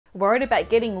Worried about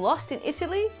getting lost in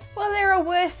Italy? Well, there are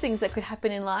worse things that could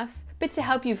happen in life. But to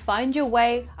help you find your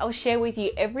way, I'll share with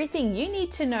you everything you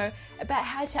need to know about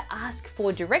how to ask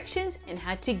for directions and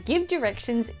how to give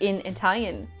directions in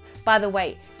Italian. By the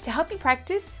way, to help you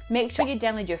practice, make sure you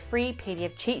download your free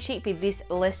PDF cheat sheet for this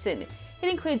lesson. It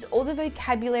includes all the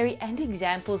vocabulary and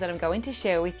examples that I'm going to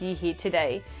share with you here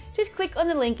today. Just click on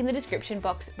the link in the description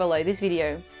box below this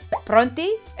video.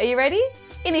 Pronti? Are you ready?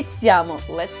 Iniziamo!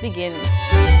 Let's begin.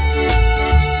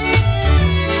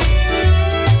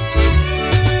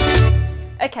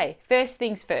 Okay, first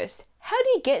things first. How do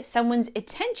you get someone's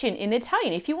attention in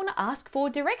Italian if you want to ask for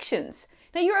directions?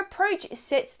 Now, your approach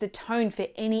sets the tone for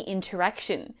any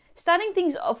interaction. Starting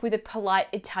things off with a polite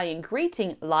Italian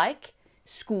greeting like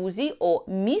scusi or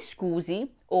mi scusi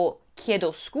or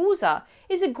chiedo scusa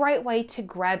is a great way to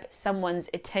grab someone's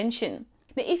attention.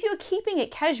 Now, if you're keeping it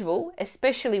casual,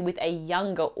 especially with a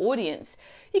younger audience,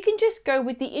 you can just go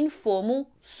with the informal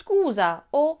scusa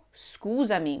or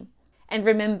scusami. And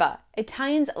remember,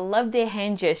 Italians love their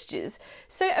hand gestures,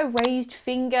 so a raised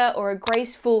finger or a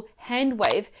graceful hand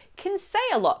wave can say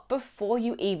a lot before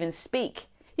you even speak.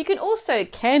 You can also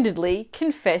candidly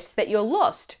confess that you're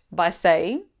lost by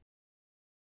saying,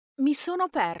 Mi sono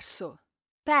perso,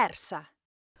 persa.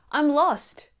 I'm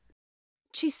lost.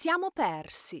 Ci siamo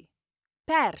persi,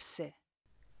 perse.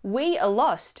 We are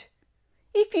lost.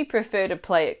 If you prefer to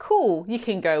play it cool, you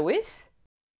can go with,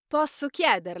 Posso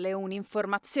chiederle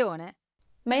un'informazione?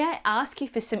 May I ask you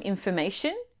for some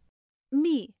information?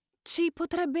 Ci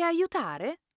potrebbe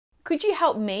aiutare? Could you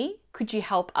help me? Could you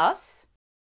help us?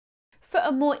 For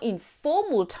a more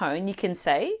informal tone, you can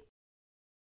say,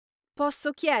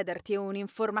 Posso chiederti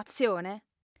un'informazione?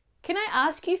 Can I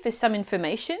ask you for some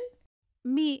information?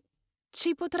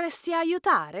 Ci potresti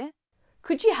aiutare?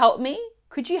 Could you help me?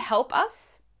 Could you help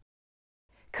us?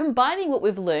 Combining what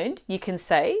we've learned, you can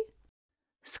say,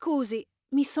 Scusi,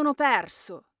 mi sono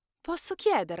perso. Posso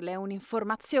chiederle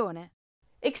un'informazione?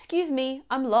 Excuse me,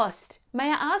 I'm lost. May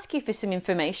I ask you for some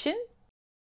information?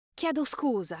 Chiedo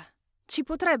scusa. Ci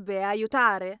potrebbe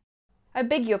aiutare? I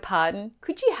beg your pardon.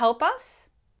 Could you help us?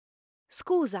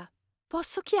 Scusa,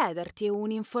 posso chiederti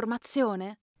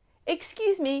un'informazione?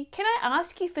 Excuse me, can I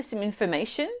ask you for some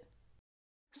information?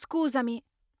 Scusami,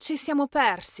 ci siamo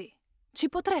persi. Ci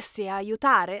potresti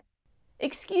aiutare?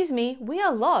 Excuse me, we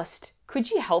are lost. Could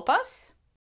you help us?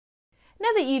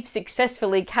 Now that you've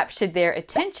successfully captured their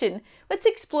attention, let's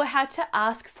explore how to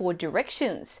ask for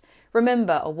directions.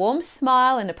 Remember, a warm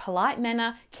smile and a polite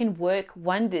manner can work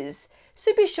wonders.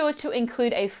 So be sure to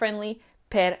include a friendly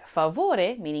per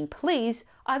favore, meaning please,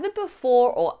 either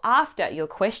before or after your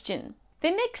question.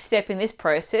 The next step in this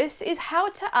process is how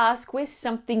to ask where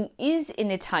something is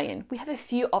in Italian. We have a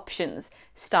few options,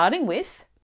 starting with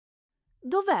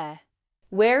Dov'è?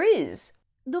 where is,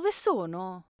 Dove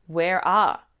sono? where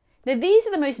are. Now, these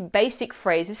are the most basic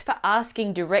phrases for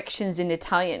asking directions in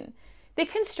Italian. Their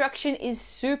construction is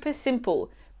super simple,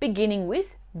 beginning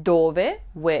with dove,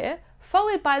 where,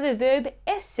 followed by the verb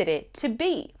essere, to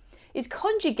be. Is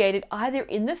conjugated either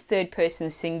in the third person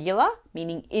singular,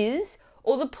 meaning is,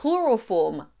 or the plural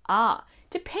form, are,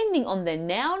 depending on the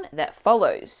noun that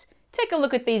follows. Take a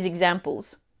look at these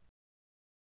examples.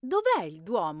 Dov'è il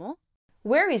Duomo?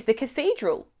 Where is the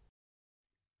cathedral?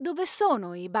 Dove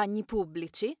sono i bagni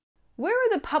pubblici? Where are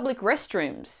the public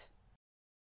restrooms?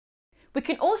 We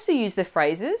can also use the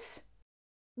phrases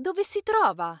Dove si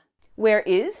trova? where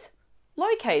is,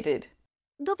 located,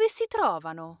 Dove si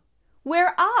trovano?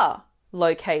 where are,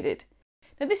 located.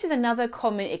 Now, this is another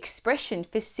common expression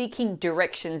for seeking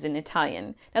directions in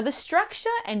Italian. Now, the structure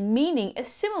and meaning are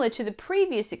similar to the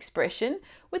previous expression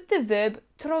with the verb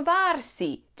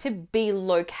trovarsi, to be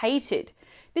located.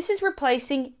 This is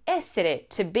replacing essere,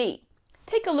 to be.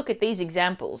 Take a look at these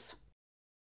examples.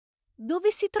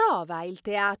 Dove si trova il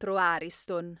Teatro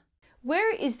Ariston?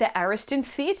 Where is the Ariston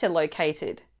Theatre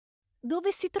located?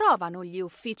 Dove si trovano gli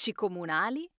uffici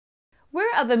comunali? Where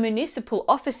are the municipal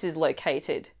offices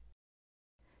located?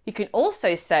 You can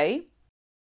also say,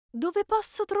 Dove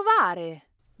posso trovare?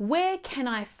 where can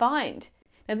I find?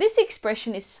 Now, this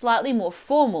expression is slightly more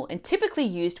formal and typically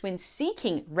used when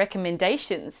seeking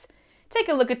recommendations. Take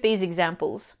a look at these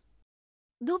examples.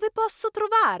 Dove posso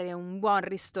trovare un buon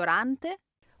ristorante?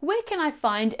 Where can I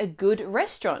find a good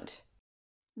restaurant?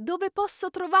 Dove posso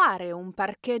trovare un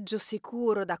parcheggio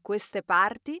sicuro da queste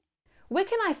parti? Where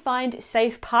can I find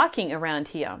safe parking around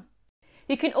here?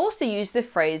 You can also use the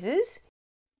phrases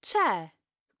C'è,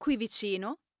 qui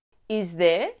vicino. is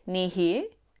there, near here,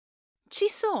 Ci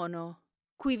sono,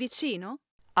 qui vicino.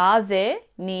 are there,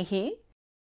 near here.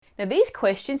 Now, these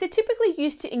questions are typically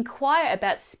used to inquire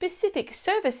about specific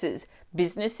services,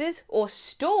 businesses, or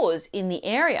stores in the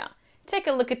area. Take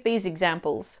a look at these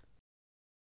examples.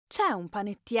 C'è un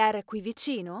panettiere qui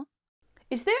vicino?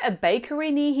 Is there a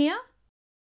bakery near here?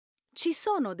 Ci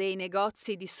sono dei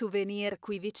negozi di souvenir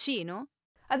qui vicino?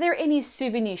 Are there any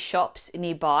souvenir shops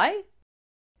nearby?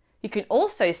 You can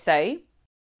also say,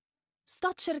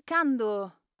 Sto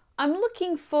cercando. I'm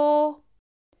looking for...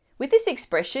 With this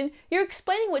expression, you're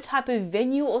explaining what type of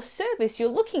venue or service you're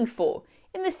looking for,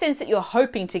 in the sense that you're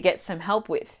hoping to get some help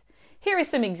with. Here are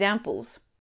some examples.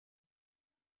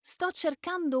 Sto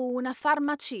cercando una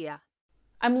farmacia.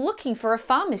 I'm looking for a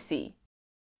pharmacy.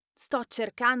 Sto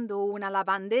cercando una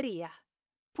lavanderia.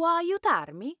 Può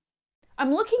aiutarmi?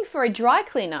 I'm looking for a dry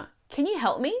cleaner. Can you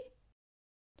help me?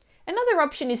 Another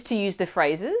option is to use the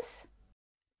phrases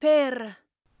Per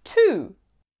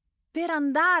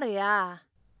andare a.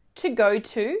 to go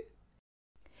to.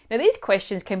 Now these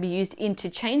questions can be used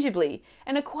interchangeably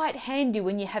and are quite handy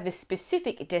when you have a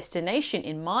specific destination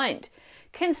in mind.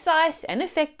 Concise and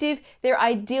effective, they're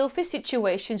ideal for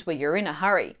situations where you're in a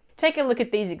hurry. Take a look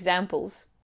at these examples.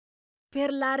 Per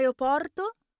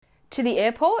l'aeroporto? To the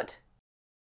airport,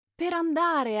 Per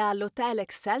andare all'Hotel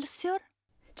Excelsior?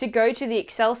 to go to the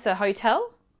Excelsior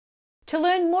Hotel. To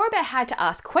learn more about how to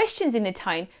ask questions in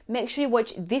Italian, make sure you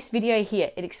watch this video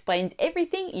here. It explains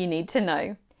everything you need to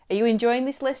know. Are you enjoying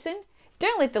this lesson?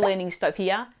 Don't let the learning stop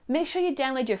here. Make sure you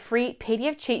download your free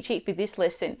PDF cheat sheet for this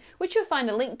lesson, which you'll find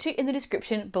a link to in the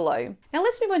description below. Now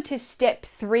let's move on to step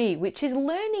 3, which is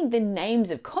learning the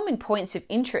names of common points of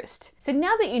interest. So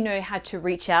now that you know how to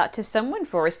reach out to someone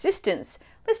for assistance,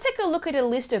 let's take a look at a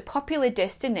list of popular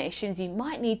destinations you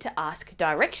might need to ask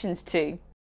directions to.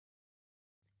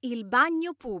 Il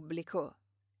bagno pubblico.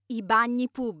 I bagni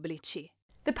pubblici.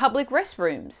 The public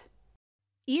restrooms.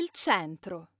 Il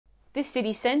centro. The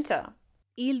city centre.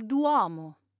 Il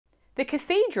Duomo. The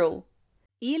cathedral.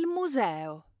 Il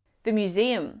museo. The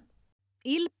museum.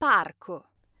 Il parco.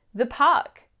 The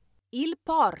park. Il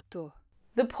porto.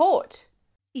 The port.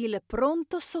 Il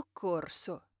pronto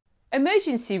soccorso.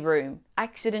 Emergency room.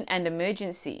 Accident and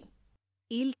emergency.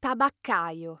 Il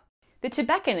tabaccaio. The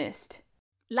tobacconist.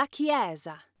 La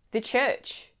chiesa. The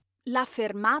church. La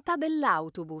fermata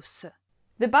dell'autobus.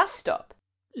 The bus stop.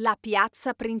 La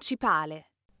piazza principale.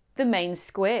 The main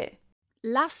square.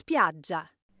 La spiaggia.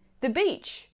 The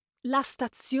beach. La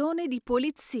stazione di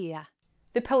polizia.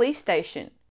 The police station.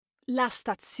 La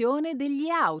stazione degli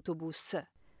autobus.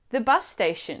 The bus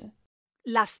station.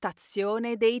 La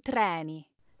stazione dei treni.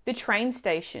 The train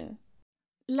station.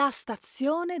 La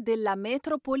stazione della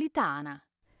metropolitana.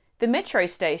 The metro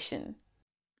station.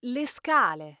 Le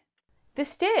scale. The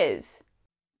stairs.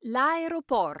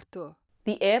 L'aeroporto.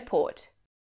 The airport.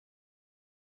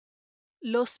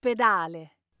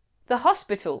 L'ospedale. The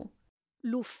hospital.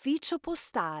 L'ufficio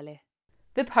postale.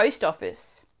 The post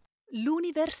office.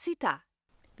 L'università.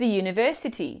 The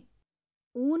university.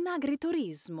 Un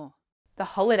agriturismo. The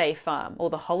holiday farm or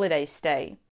the holiday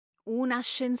stay. Un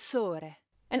ascensore.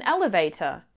 An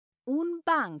elevator. Un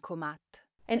bancomat.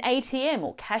 An ATM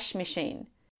or cash machine.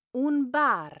 Un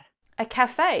bar. A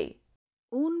cafe.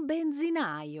 Un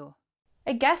benzinaio.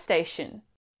 A gas station.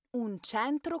 Un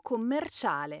centro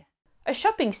commerciale. A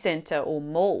shopping centre or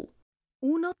mall.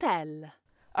 Un hotel.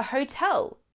 A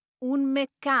hotel. Un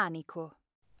meccanico.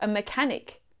 A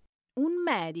mechanic. Un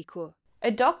medico.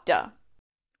 A doctor.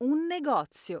 Un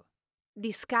negozio.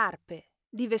 Di scarpe.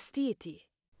 Di vestiti.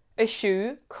 A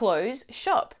shoe, clothes,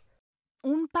 shop.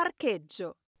 Un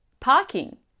parcheggio.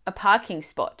 Parking. A parking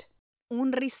spot.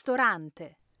 Un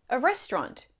ristorante. A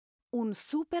restaurant. Un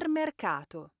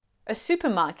supermercato. A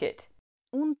supermarket.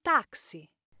 Un taxi.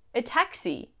 A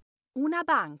taxi. Una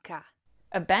banca.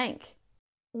 A bank.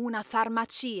 Una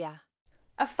farmacia.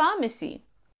 A pharmacy.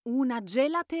 Una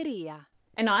gelateria.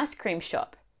 An ice cream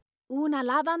shop. Una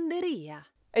lavanderia.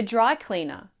 A dry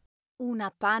cleaner.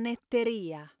 Una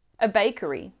panetteria. A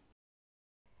bakery.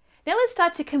 Now let's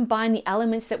start to combine the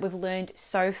elements that we've learned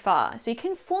so far so you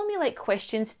can formulate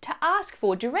questions to ask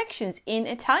for directions in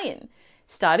Italian,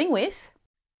 starting with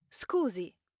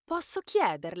Scusi, posso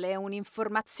chiederle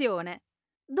un'informazione?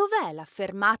 Dov'è la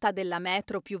fermata della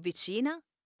metro più vicina?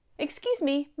 Excuse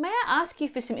me, may I ask you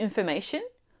for some information?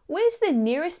 Where's the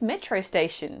nearest metro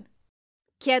station?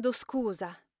 Chiedo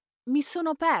scusa, mi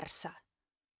sono persa.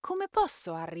 Come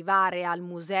posso arrivare al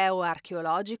museo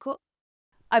archeologico?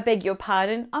 I beg your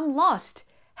pardon, I'm lost.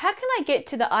 How can I get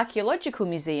to the archaeological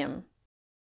museum?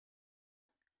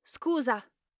 Scusa,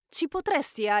 ci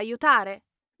potresti aiutare?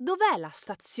 Dov'è la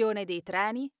stazione dei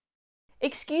treni?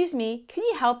 Excuse me, can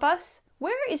you help us?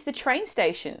 Where is the train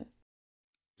station?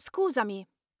 Scusami,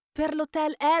 per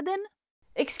l'Hotel Eden?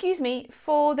 Excuse me,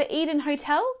 for the Eden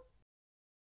Hotel?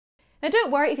 Now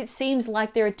don't worry if it seems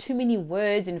like there are too many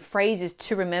words and phrases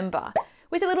to remember.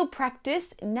 With a little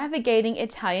practice, navigating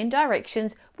Italian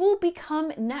directions will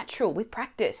become natural with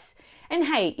practice. And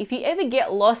hey, if you ever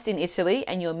get lost in Italy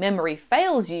and your memory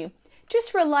fails you,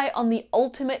 just rely on the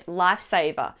ultimate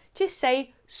lifesaver. Just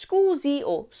say scusi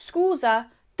or scusa,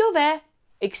 dov'è?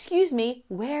 Excuse me,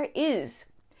 where is?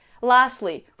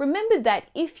 Lastly, remember that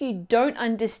if you don't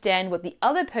understand what the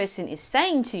other person is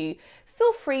saying to you,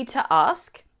 feel free to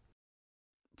ask,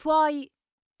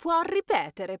 Può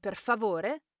ripetere, per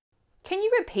favore? can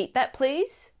you repeat that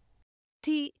please?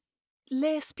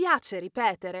 Le spiace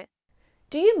ripetere?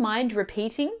 Do you mind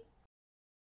repeating?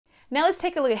 Now let's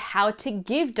take a look at how to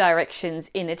give directions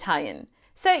in Italian.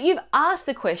 So you've asked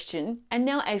the question and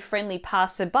now a friendly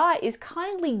passerby is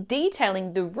kindly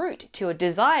detailing the route to your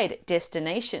desired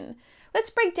destination. Let's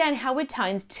break down how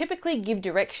Italians typically give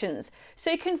directions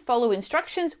so you can follow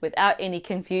instructions without any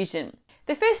confusion.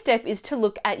 The first step is to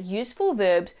look at useful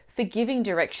verbs for giving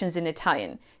directions in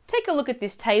Italian. Take a look at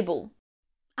this table.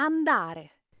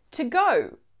 Andare, To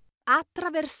go,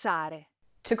 attraversare,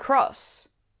 to cross,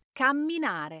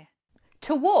 camminare,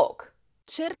 to walk,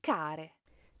 cercare,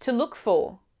 to look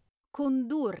for,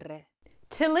 condurre,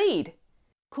 to lead,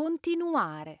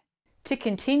 continuare, to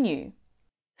continue,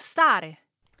 stare,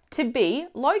 to be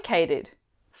located,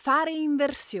 fare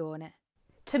inversione,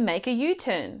 to make a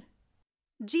U-turn,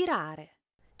 girare,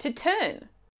 to turn,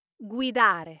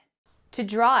 guidare, to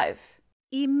drive,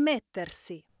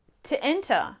 immettersi, to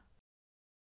enter,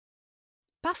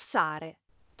 passare,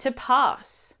 to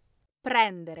pass,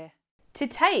 prendere, to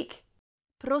take,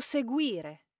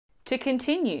 proseguire, to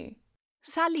continue,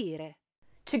 salire,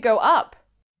 to go up,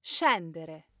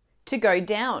 scendere, to go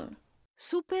down,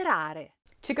 superare,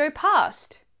 to go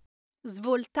past,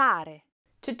 svoltare,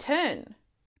 to turn,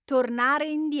 tornare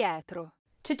indietro,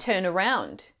 to turn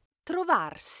around,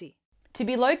 trovarsi, to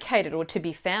be located or to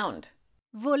be found,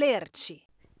 volerci.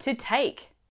 to take.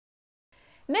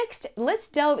 Next, let's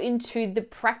delve into the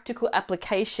practical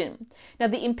application. Now,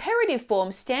 the imperative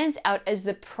form stands out as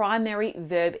the primary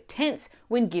verb tense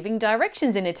when giving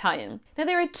directions in Italian. Now,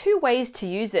 there are two ways to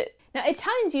use it. Now,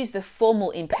 Italians use the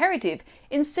formal imperative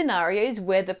in scenarios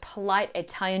where the polite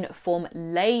Italian form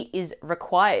lei is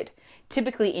required,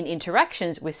 typically in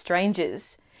interactions with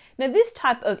strangers. Now, this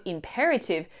type of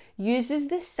imperative uses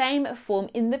the same form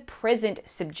in the present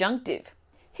subjunctive.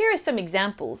 Here are some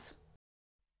examples.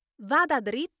 Vada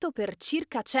dritto per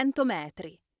circa 100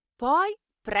 metri, poi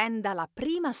prenda la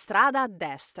prima strada a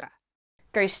destra.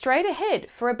 Go straight ahead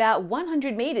for about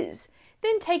 100 meters,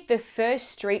 then take the first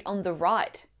street on the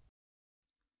right.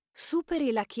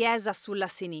 Superi la chiesa sulla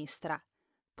sinistra,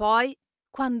 poi,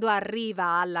 quando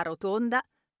arriva alla rotonda,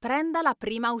 prenda la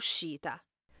prima uscita.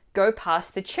 Go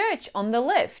past the church on the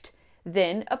left,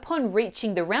 then upon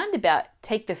reaching the roundabout,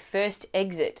 take the first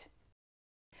exit.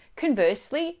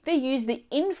 Conversely, they use the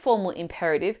informal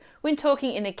imperative when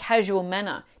talking in a casual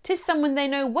manner to someone they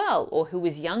know well or who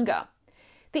is younger.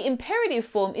 The imperative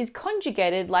form is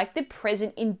conjugated like the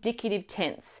present indicative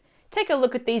tense. Take a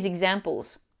look at these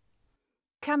examples.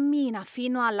 Cammina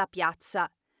fino alla piazza,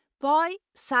 poi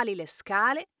sali le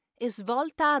scale e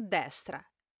svolta a destra.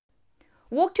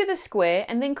 Walk to the square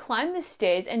and then climb the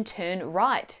stairs and turn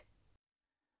right.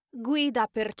 Guida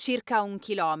per circa 1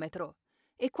 chilometro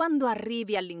e quando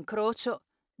arrivi all'incrocio,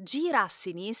 gira a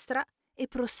sinistra e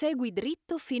prosegui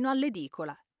dritto fino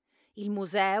all'edicola. Il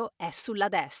museo è sulla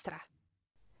destra.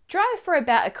 Drive for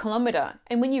about a kilometre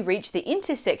and when you reach the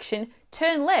intersection,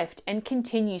 turn left and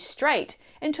continue straight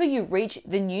until you reach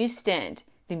the newsstand.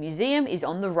 The museum is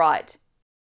on the right.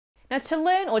 Now, to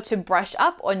learn or to brush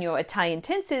up on your Italian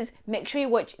tenses, make sure you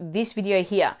watch this video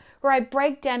here where I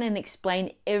break down and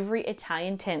explain every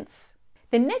Italian tense.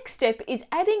 The next step is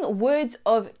adding words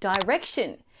of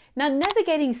direction. Now,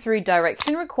 navigating through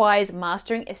direction requires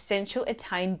mastering essential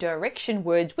Italian direction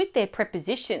words with their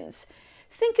prepositions.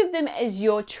 Think of them as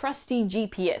your trusty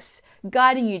GPS,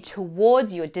 guiding you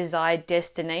towards your desired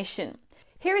destination.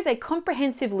 Here is a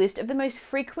comprehensive list of the most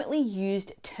frequently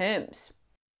used terms.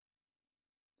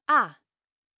 A.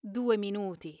 2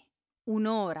 minuti,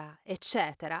 un'ora,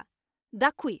 eccetera.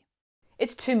 Da qui.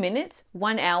 It's 2 minutes,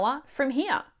 1 hour from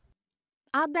here.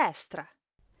 A destra.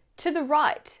 To the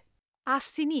right. A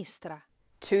sinistra.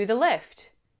 To the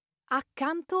left.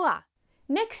 Accanto a.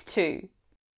 Next to.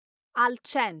 Al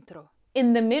centro.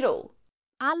 In the middle.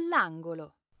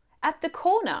 All'angolo. At the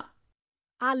corner.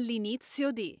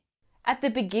 All'inizio di. At the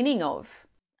beginning of.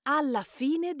 Alla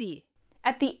fine di.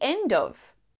 At the end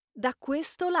of. Da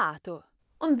questo lato.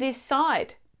 On this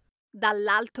side.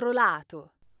 Dall'altro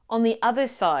lato. On the other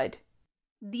side.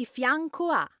 Di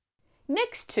fianco a.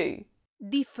 Next to.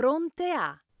 di fronte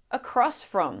a, across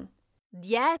from,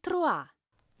 dietro a,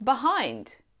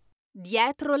 behind,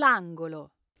 dietro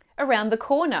l'angolo, around the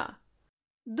corner,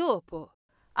 dopo,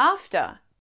 after,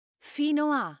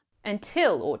 fino a,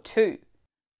 until or to,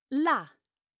 là,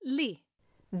 lì,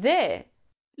 there,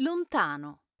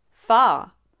 lontano,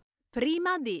 far,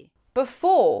 prima di,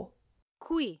 before,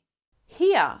 qui,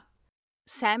 here,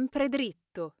 sempre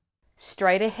dritto,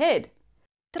 straight ahead,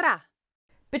 tra,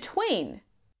 between.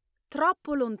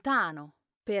 troppo lontano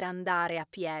per andare a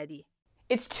piedi,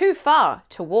 It's too far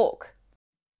to walk.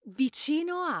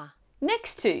 vicino a,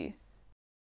 Next to.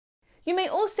 You may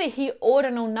also hear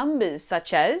ordinal numbers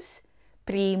such as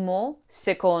primo,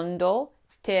 secondo,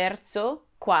 terzo,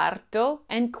 quarto,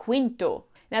 and quinto.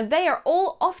 Now they are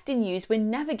all often used when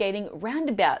navigating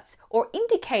roundabouts or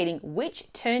indicating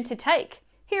which turn to take.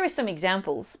 Here are some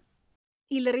examples.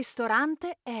 Il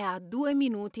ristorante è a 2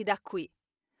 minuti da qui.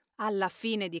 Alla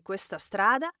fine di questa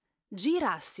strada,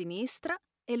 gira a sinistra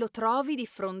e lo trovi di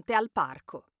fronte al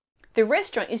parco. The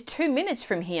restaurant is 2 minutes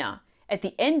from here. At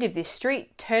the end of this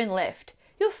street, turn left.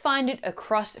 You'll find it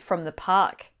across from the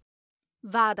park.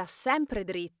 Vada sempre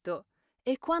dritto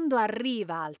e quando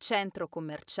arriva al centro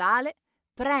commerciale,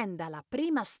 prenda la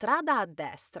prima strada a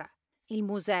destra. Il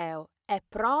museo è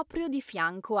proprio di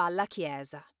fianco alla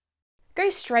chiesa. Go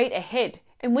straight ahead,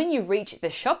 and when you reach the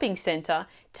shopping centre,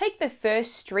 take the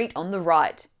first street on the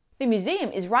right. The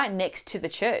museum is right next to the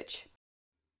church.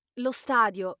 Lo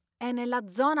stadio è nella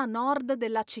zona nord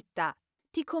della città.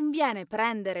 Ti conviene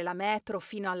prendere la metro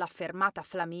fino alla fermata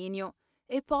Flaminio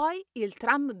e poi il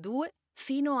tram 2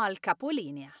 fino al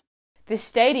capolinea. The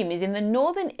stadium is in the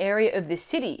northern area of the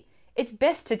city. It's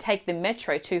best to take the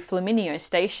metro to Flaminio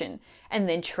station and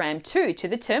then tram 2 to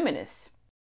the terminus.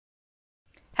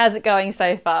 How's it going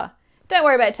so far? Don't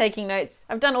worry about taking notes.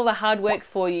 I've done all the hard work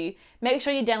for you. Make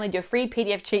sure you download your free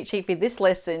PDF cheat sheet for this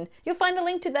lesson. You'll find a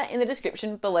link to that in the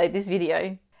description below this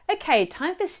video. Okay,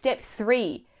 time for step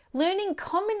 3. Learning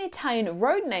common Italian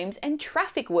road names and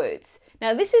traffic words.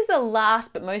 Now this is the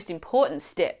last but most important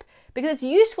step because it's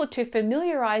useful to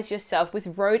familiarize yourself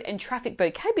with road and traffic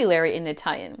vocabulary in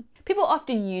Italian. People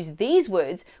often use these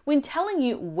words when telling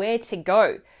you where to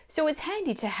go, so it's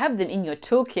handy to have them in your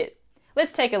toolkit.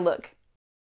 Let's take a look.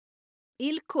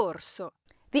 Il corso,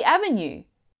 The avenue,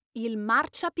 il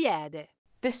marciapiede,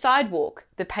 the sidewalk,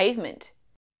 the pavement,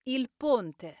 il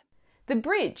ponte, the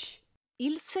bridge,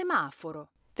 il semaforo,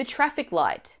 the traffic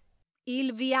light,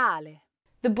 il viale,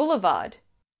 the boulevard,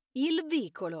 il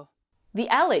vicolo, the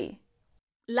alley,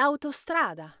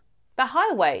 l'autostrada, the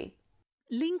highway,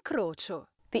 l'incrocio,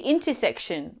 the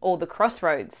intersection or the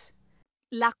crossroads,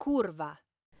 la curva,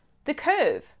 the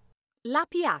curve, la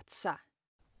piazza,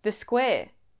 the square,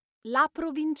 la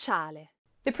provinciale,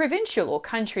 the provincial or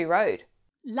country road,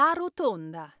 la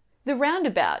rotonda, the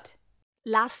roundabout,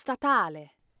 la statale,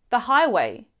 the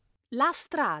highway, la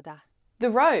strada, the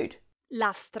road,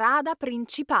 la strada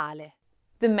principale,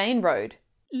 the main road,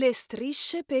 le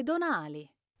strisce pedonali,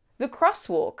 the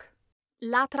crosswalk,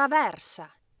 la traversa,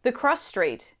 the cross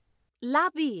street, la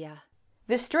via,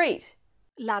 the street,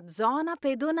 la zona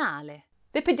pedonale,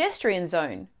 the pedestrian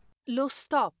zone, lo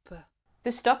stop,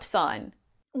 the stop sign,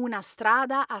 una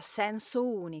strada a senso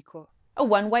unico, a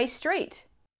one-way street,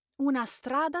 una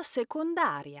strada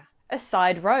secondaria, a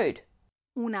side road,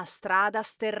 una strada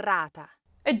sterrata.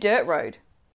 a dirt road.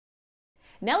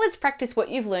 Now let's practice what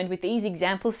you've learned with these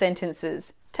example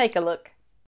sentences. Take a look.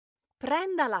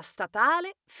 Prenda la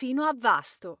statale fino a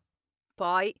Vasto,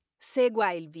 poi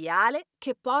segua il viale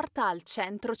che porta al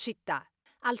centro città.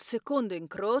 Al secondo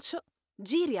incrocio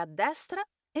giri a destra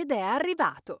ed è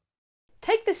arrivato.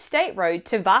 Take the state road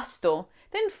to Vasto,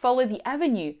 then follow the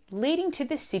avenue leading to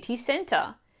the city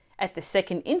centre. At the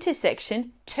second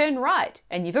intersection, turn right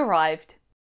and you've arrived.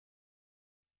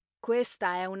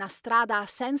 Questa è una strada a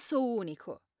senso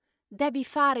unico. Devi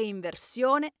fare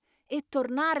inversione e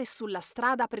tornare sulla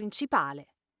strada principale.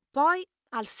 Poi,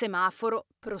 al semaforo,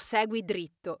 prosegui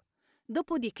dritto.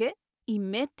 Dopodiché,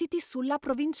 immettiti sulla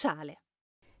provinciale.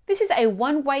 This is a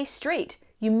one-way street.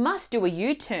 You must do a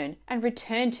U-turn and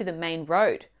return to the main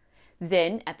road.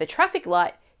 Then, at the traffic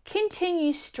light,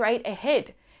 continue straight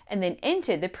ahead and then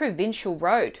enter the provincial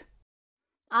road.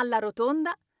 Alla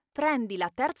rotonda, prendi la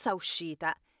terza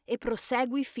uscita e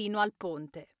prosegui fino al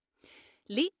ponte.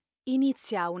 Lì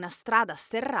inizia una strada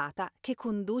sterrata che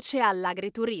conduce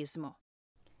all'agriturismo.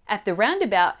 At the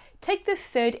roundabout, take the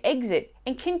third exit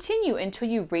and continue until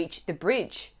you reach the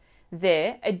bridge.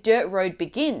 There, a dirt road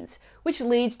begins, which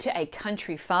leads to a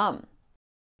country farm.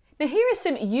 Now here are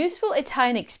some useful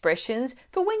Italian expressions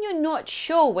for when you're not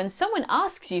sure when someone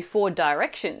asks you for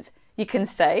directions. You can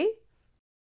say,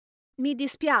 Mi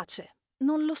dispiace,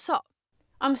 non lo so.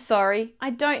 I'm sorry, I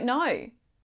don't know.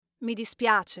 Mi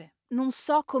dispiace, non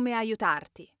so come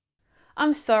aiutarti.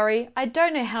 I'm sorry, I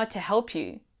don't know how to help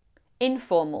you.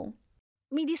 Informal.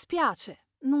 Mi dispiace,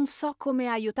 non so come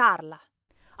aiutarla.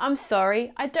 I'm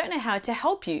sorry, I don't know how to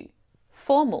help you.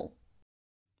 Formal.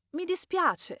 Mi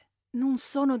dispiace, non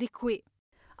sono di qui.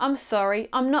 I'm sorry,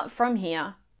 I'm not from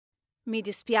here. Mi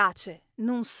dispiace,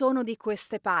 non sono di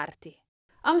queste parti.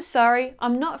 I'm sorry,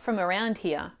 I'm not from around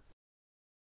here.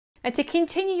 Now, to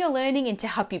continue your learning and to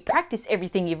help you practice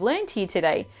everything you've learned here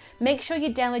today, make sure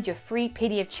you download your free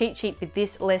PDF cheat sheet with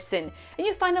this lesson, and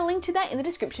you'll find a link to that in the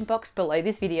description box below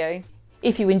this video.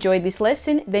 If you enjoyed this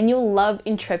lesson, then you'll love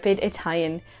Intrepid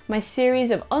Italian, my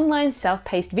series of online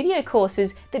self-paced video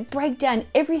courses that break down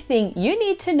everything you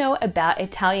need to know about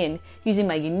Italian using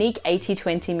my unique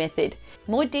 80-20 method.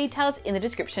 More details in the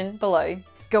description below.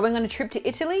 Going on a trip to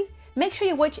Italy? Make sure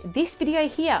you watch this video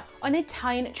here on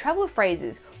Italian travel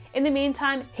phrases. In the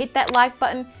meantime, hit that like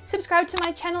button, subscribe to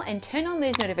my channel and turn on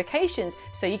those notifications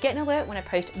so you get an alert when I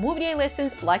post more video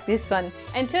lessons like this one.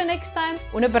 Until next time,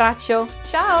 un abbraccio,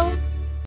 ciao!